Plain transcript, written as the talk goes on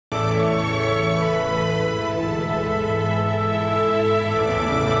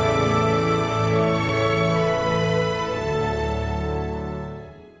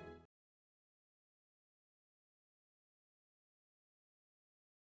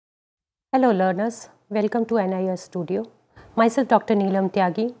Hello learners, welcome to NIS Studio. Myself Dr. Neelam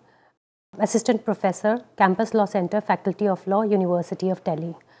Tyagi, Assistant Professor, Campus Law Center, Faculty of Law, University of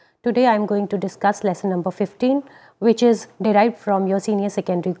Delhi. Today I am going to discuss lesson number 15, which is derived from your senior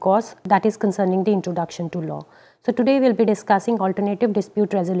secondary course, that is concerning the introduction to law. So today we will be discussing alternative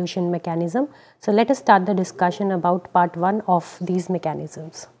dispute resolution mechanism. So let us start the discussion about part 1 of these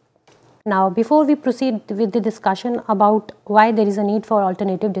mechanisms. Now, before we proceed with the discussion about why there is a need for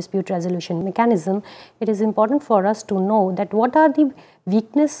alternative dispute resolution mechanism, it is important for us to know that what are the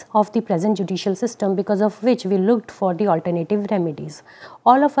weaknesses of the present judicial system because of which we looked for the alternative remedies.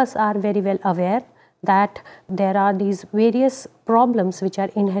 All of us are very well aware that there are these various problems which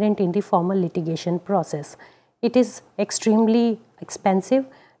are inherent in the formal litigation process. It is extremely expensive.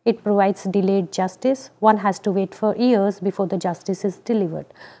 It provides delayed justice. One has to wait for years before the justice is delivered.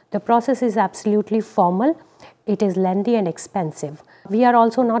 The process is absolutely formal. It is lengthy and expensive. We are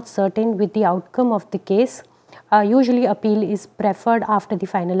also not certain with the outcome of the case. Usually appeal is preferred after the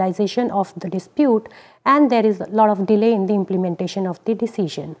finalization of the dispute, and there is a lot of delay in the implementation of the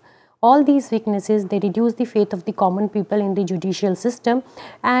decision. All these weaknesses, they reduce the faith of the common people in the judicial system,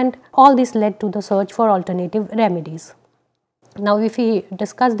 and all this led to the search for alternative remedies. Now, if we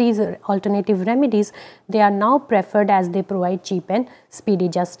discuss these alternative remedies, they are now preferred as they provide cheap and speedy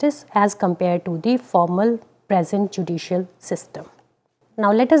justice as compared to the formal present judicial system.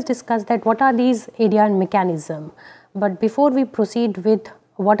 Now, let us discuss that what are these ADR mechanisms. But before we proceed with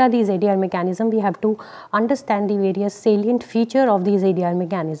what are these ADR mechanisms, we have to understand the various salient features of these ADR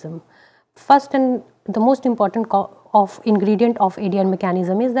mechanisms. First and the most important ingredient of ADR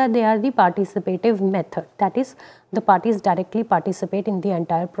mechanism is that they are the participative method, that is, the parties directly participate in the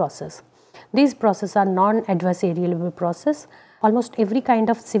entire process. These processes are non-adversarial process. Almost every kind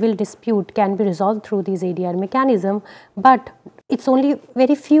of civil dispute can be resolved through these ADR mechanism, but it's only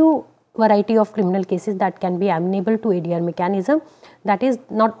very few variety of criminal cases that can be amenable to ADR mechanism. That is,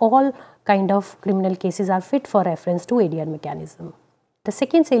 not all kind of criminal cases are fit for reference to ADR mechanism. The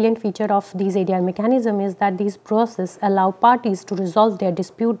second salient feature of these ADR mechanism is that these processes allow parties to resolve their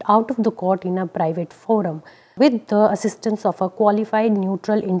dispute out of the court in a private forum with the assistance of a qualified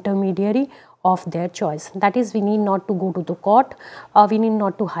neutral intermediary of their choice. That is, we need not to go to the court, we need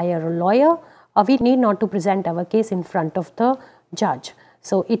not to hire a lawyer, we need not to present our case in front of the judge.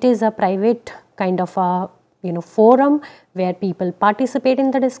 So it is a private kind of a forum where people participate in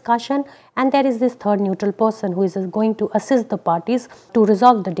the discussion, and there is this third neutral person who is going to assist the parties to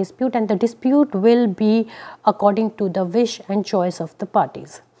resolve the dispute, and the dispute will be according to the wish and choice of the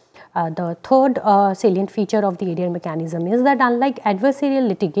parties. The third salient feature of the ADR mechanism is that unlike adversarial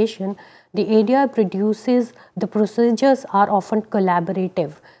litigation, the ADR produces the procedures are often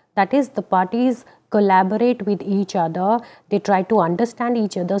collaborative. That is, the parties collaborate with each other, they try to understand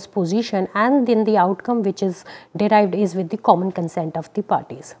each other's position, and then the outcome which is derived is with the common consent of the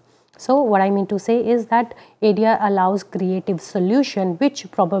parties. So what I mean to say is that ADR allows creative solution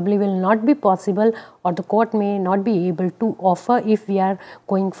which probably will not be possible, or the court may not be able to offer if we are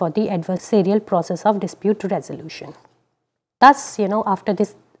going for the adversarial process of dispute resolution. Thus, after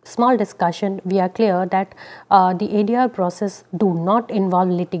this small discussion, we are clear that the ADR process do not involve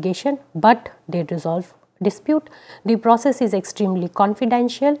litigation, but they resolve dispute. The process is extremely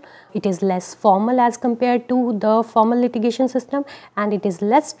confidential, it is less formal as compared to the formal litigation system, and it is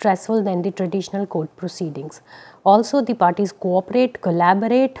less stressful than the traditional court proceedings. Also, the parties cooperate,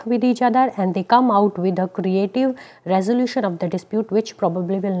 collaborate with each other, and they come out with a creative resolution of the dispute which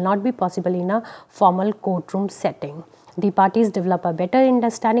probably will not be possible in a formal courtroom setting. The parties develop a better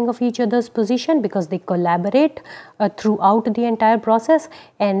understanding of each other's position because they collaborate throughout the entire process,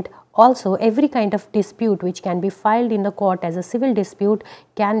 and also every kind of dispute which can be filed in the court as a civil dispute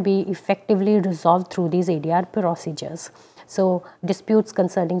can be effectively resolved through these ADR procedures. So disputes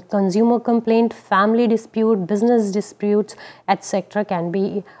concerning consumer complaint, family dispute, business disputes, etc. can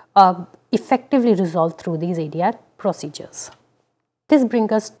be effectively resolved through these ADR procedures. This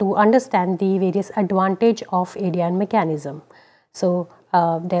brings us to understand the various advantages of ADR mechanism. So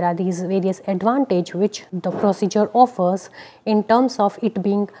there are these various advantages which the procedure offers in terms of it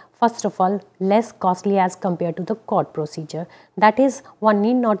being, first of all, less costly as compared to the court procedure. That is, one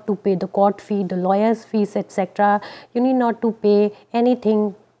need not to pay the court fee, the lawyer's fees, etc. You need not to pay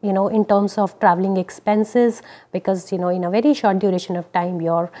anything in terms of traveling expenses, because in a very short duration of time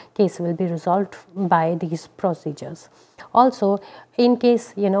your case will be resolved by these procedures. Also, in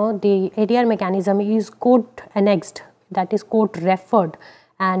case the ADR mechanism is court annexed, that is court referred,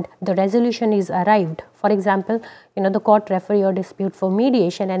 and the resolution is arrived. For example, the court refer your dispute for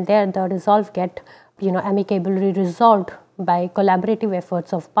mediation, and there the resolve get amicably resolved by collaborative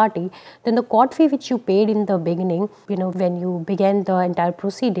efforts of party, then the court fee which you paid in the beginning, when you began the entire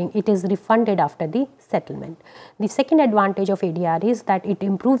proceeding, it is refunded after the settlement. The second advantage of ADR is that it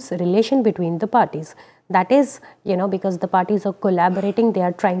improves relation between the parties. That is, because the parties are collaborating, they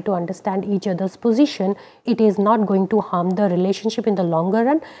are trying to understand each other's position, it is not going to harm the relationship in the longer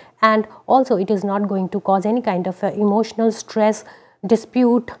run, and also it is not going to cause any kind of emotional stress,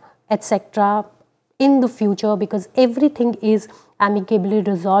 dispute, etc. in the future, because everything is amicably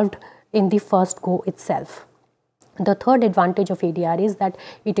resolved in the first go itself. The third advantage of ADR is that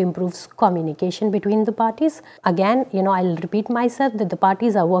it improves communication between the parties. Again, I'll repeat myself that the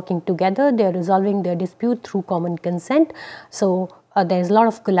parties are working together, they are resolving their dispute through common consent. So there is a lot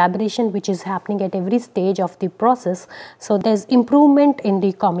of collaboration which is happening at every stage of the process. So there's improvement in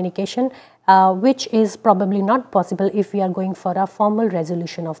the communication, which is probably not possible if we are going for a formal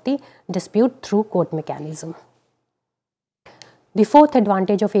resolution of the dispute through court mechanism. The fourth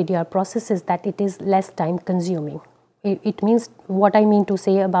advantage of ADR process is that it is less time consuming. It means, what I mean to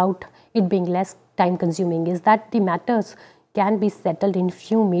say about it being less time consuming is that the matters can be settled in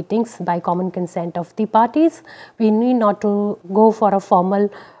few meetings by common consent of the parties. We need not to go for a formal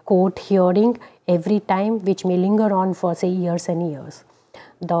court hearing every time, which may linger on for say years and years.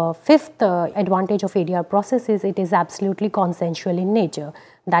 The fifth advantage of ADR process is it is absolutely consensual in nature.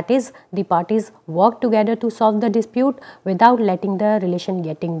 That is, the parties work together to solve the dispute without letting the relation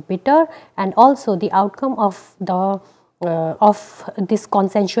getting bitter, and also the outcome of this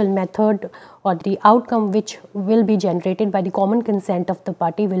consensual method, or the outcome which will be generated by the common consent of the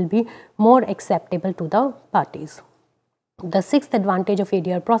party, will be more acceptable to the parties. The sixth advantage of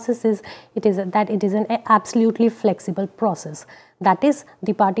ADR process is that it is an absolutely flexible process. That is,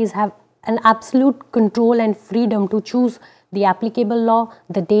 the parties have an absolute control and freedom to choose the applicable law,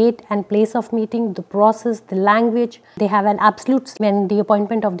 the date and place of meeting, the process, the language. They have an absolute when the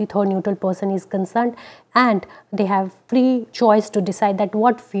appointment of the third neutral person is concerned, and they have free choice to decide that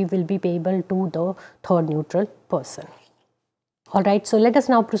what fee will be payable to the third neutral person. Alright, so let us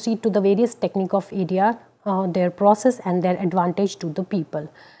now proceed to the various technique of ADR, their process and their advantage to the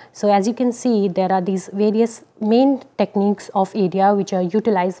people. So as you can see, there are these various main techniques of ADR which are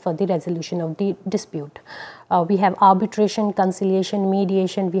utilized for the resolution of the dispute. We have arbitration, conciliation,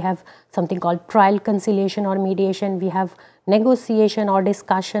 mediation, we have something called trial conciliation or mediation, we have negotiation or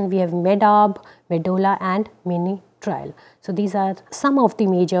discussion, we have medab, medola and mini trial. So these are some of the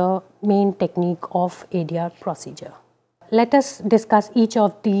major main technique of ADR procedure. Let us discuss each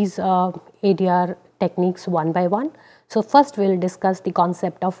of these ADR techniques one by one. So first we will discuss the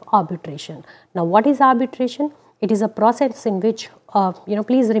concept of arbitration. Now what is arbitration? It is a process in which,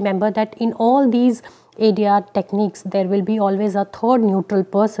 please remember that in all these ADR techniques there will be always a third neutral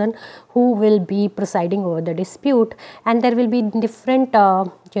person who will be presiding over the dispute, and there will be different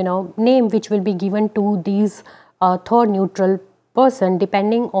name which will be given to these third neutral person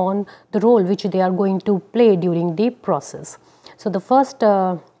depending on the role which they are going to play during the process. So the first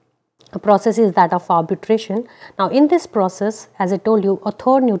process is that of arbitration. Now in this process, as I told you, a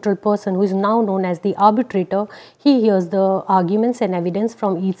third neutral person, who is now known as the arbitrator, he hears the arguments and evidence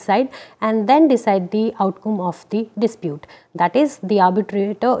from each side and then decide the outcome of the dispute. That is, the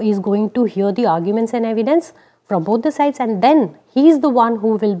arbitrator is going to hear the arguments and evidence from both the sides, and then he is the one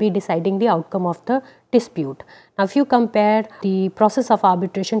who will be deciding the outcome of the dispute. Now if you compare the process of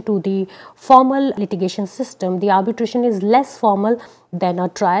arbitration to the formal litigation system, the arbitration is less formal than a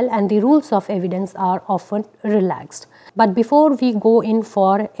trial and the rules of evidence are often relaxed. But before we go in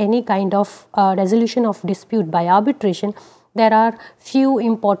for any kind of resolution of dispute by arbitration, there are few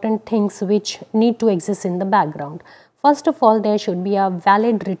important things which need to exist in the background. First of all, there should be a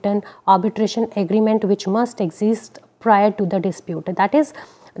valid written arbitration agreement which must exist prior to the dispute. That is,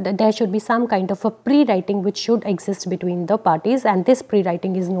 there should be some kind of a pre-writing which should exist between the parties, and this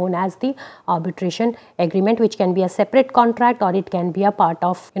pre-writing is known as the arbitration agreement, which can be a separate contract or it can be a part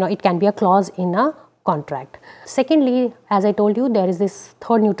of, it can be a clause in a contract. Secondly, as I told you, there is this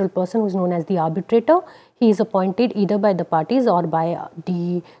third neutral person who is known as the arbitrator. He is appointed either by the parties or by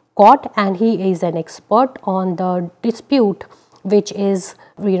the court, and he is an expert on the dispute which is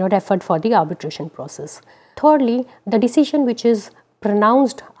referred for the arbitration process. Thirdly, the decision which is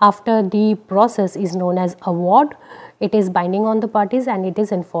pronounced after the process is known as award. It is binding on the parties and it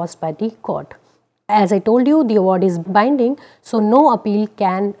is enforced by the court. As I told you, the award is binding, so no appeal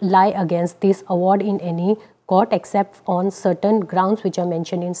can lie against this award in any court except on certain grounds which are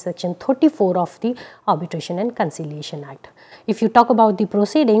mentioned in section 34 of the Arbitration and Conciliation Act. If you talk about the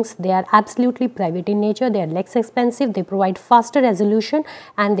proceedings, they are absolutely private in nature, they are less expensive, they provide faster resolution,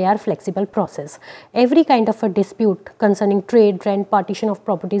 and they are flexible process. Every kind of a dispute concerning trade, rent, partition of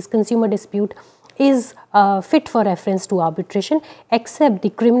properties, consumer dispute is fit for reference to arbitration, except the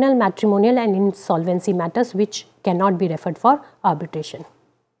criminal, matrimonial and insolvency matters which cannot be referred for arbitration.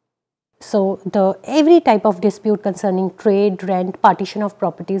 So, every type of dispute concerning trade, rent, partition of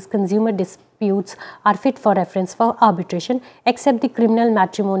properties, consumer disputes are fit for reference for arbitration, except the criminal,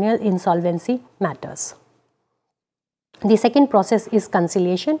 matrimonial, insolvency matters. The second process is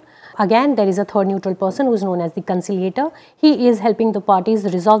conciliation. Again, there is a third neutral person who is known as the conciliator. He is helping the parties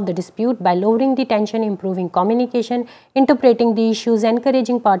resolve the dispute by lowering the tension, improving communication, interpreting the issues,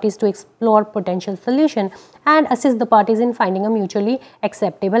 encouraging parties to explore potential solution, and assist the parties in finding a mutually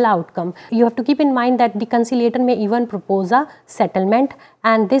acceptable outcome. You have to keep in mind that the conciliator may even propose a settlement,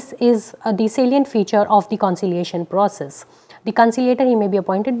 and this is the salient feature of the conciliation process. The conciliator, he may be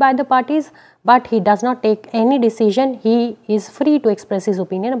appointed by the parties, but he does not take any decision. He is free to express his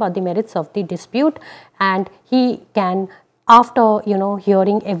opinion about the merits of the dispute, and he can, after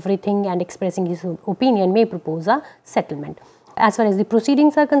hearing everything and expressing his opinion, may propose a settlement. As far as the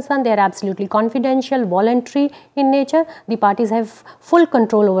proceedings are concerned, they are absolutely confidential, voluntary in nature. The parties have full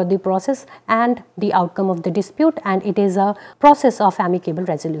control over the process and the outcome of the dispute, and it is a process of amicable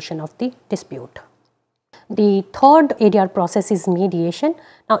resolution of the dispute. The third ADR process is mediation.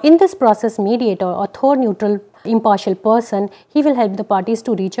 Now, in this process, mediator or third neutral impartial person, he will help the parties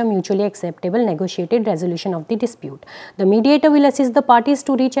to reach a mutually acceptable negotiated resolution of the dispute. The mediator will assist the parties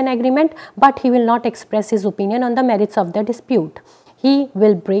to reach an agreement, but he will not express his opinion on the merits of the dispute. He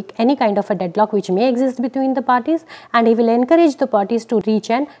will break any kind of a deadlock which may exist between the parties, and he will encourage the parties to reach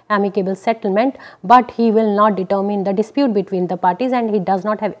an amicable settlement, but he will not determine the dispute between the parties, and he does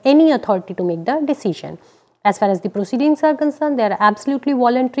not have any authority to make the decision. As far as the proceedings are concerned, they are absolutely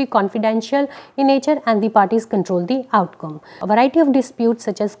voluntary, confidential in nature, and the parties control the outcome. A variety of disputes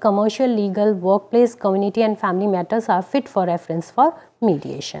such as commercial, legal, workplace, community and family matters are fit for reference for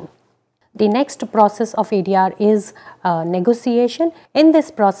mediation. The next process of ADR is negotiation. In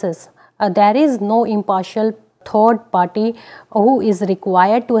this process, there is no impartial third party who is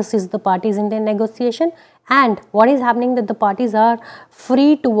required to assist the parties in their negotiation, and what is happening that the parties are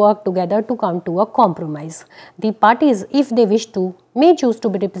free to work together to come to a compromise. The parties, if they wish to, may choose to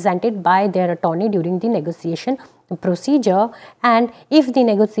be represented by their attorney during the negotiation procedure, and if the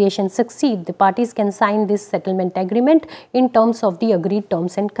negotiations succeed, the parties can sign this settlement agreement in terms of the agreed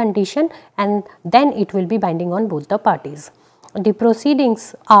terms and condition, and then it will be binding on both the parties. The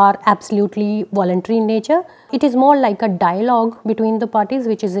proceedings are absolutely voluntary in nature. It is more like a dialogue between the parties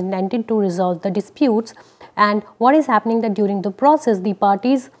which is intended to resolve the disputes, and what is happening that during the process the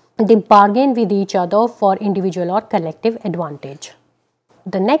parties, they bargain with each other for individual or collective advantage.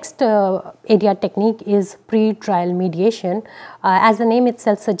 The next ADR technique is pre-trial mediation. As the name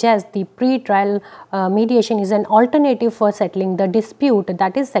itself suggests, the pre-trial mediation is an alternative for settling the dispute,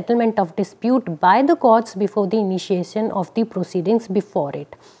 that is settlement of dispute by the courts before the initiation of the proceedings before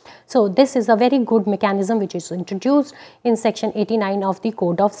it. So, this is a very good mechanism which is introduced in section 89 of the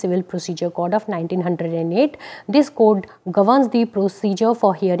Code of Civil Procedure Code of 1908. This code governs the procedure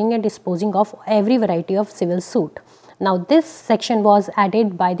for hearing and disposing of every variety of civil suit. Now, this section was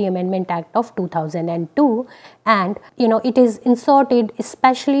added by the Amendment Act of 2002, and it is inserted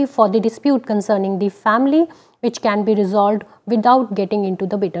especially for the dispute concerning the family, which can be resolved without getting into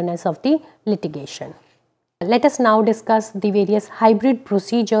the bitterness of the litigation. Let us now discuss the various hybrid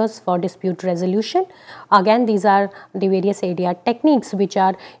procedures for dispute resolution. Again, these are the various ADR techniques which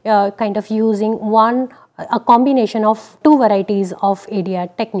are kind of using a combination of two varieties of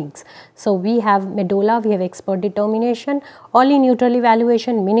ADR techniques. So, we have medola, we have expert determination, early neutral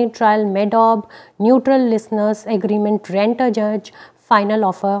evaluation, mini trial, MEDOB, neutral listeners agreement, rent a judge, final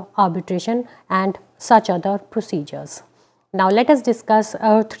offer, arbitration, and such other procedures. Now, let us discuss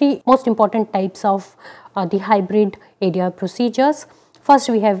three most important types of the hybrid ADR procedures. First,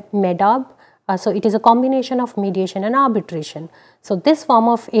 we have MEDOB. So, it is a combination of mediation and arbitration. So, this form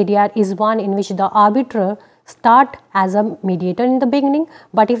of ADR is one in which the arbiter start as a mediator in the beginning,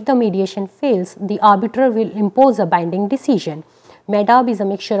 but if the mediation fails, the arbiter will impose a binding decision. MEDOB is a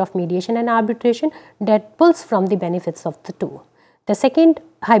mixture of mediation and arbitration that pulls from the benefits of the two. The second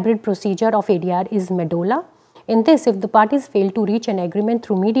hybrid procedure of ADR is medola. In this, if the parties fail to reach an agreement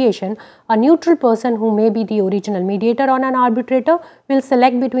through mediation, a neutral person who may be the original mediator or an arbitrator will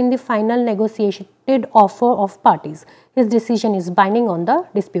select between the final negotiated offer of parties. His decision is binding on the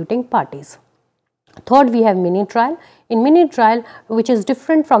disputing parties. Third, we have mini trial. In mini trial, which is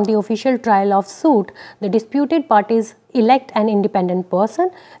different from the official trial of suit, the disputed parties elect an independent person.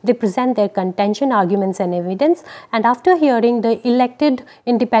 They present their contention, arguments and evidence, and after hearing, the elected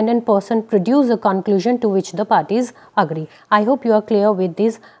independent person produce a conclusion to which the parties agree. I hope you are clear with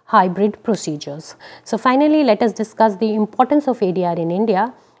these hybrid procedures. So finally, let us discuss the importance of ADR in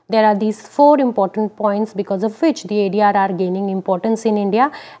India. There are these 4 important points because of which the ADR are gaining importance in India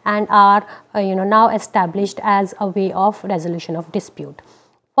and are now established as a way of resolution of dispute.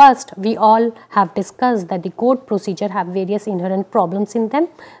 First, we all have discussed that the court procedure have various inherent problems in them.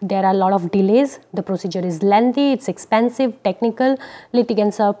 There are a lot of delays, the procedure is lengthy, it's expensive, technical,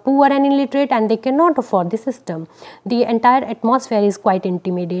 litigants are poor and illiterate and they cannot afford the system. The entire atmosphere is quite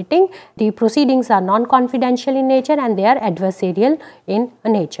intimidating. The proceedings are non-confidential in nature and they are adversarial in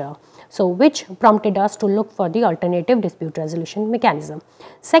nature. So, which prompted us to look for the alternative dispute resolution mechanism.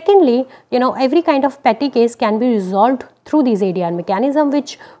 Secondly, every kind of petty case can be resolved through these ADR mechanism,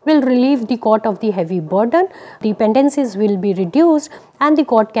 which will relieve the court of the heavy burden. Dependencies will be reduced and the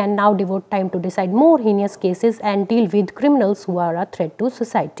court can now devote time to decide more heinous cases and deal with criminals who are a threat to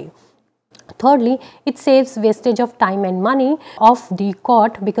society. Thirdly, it saves wastage of time and money of the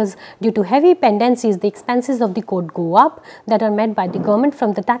court because due to heavy pendencies, the expenses of the court go up that are met by the government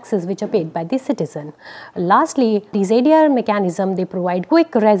from the taxes which are paid by the citizen. Lastly, these ADR mechanism, they provide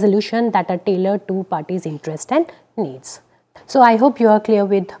quick resolution that are tailored to parties' interest and needs. So I hope you are clear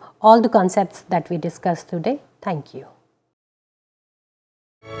with all the concepts that we discussed today. Thank you.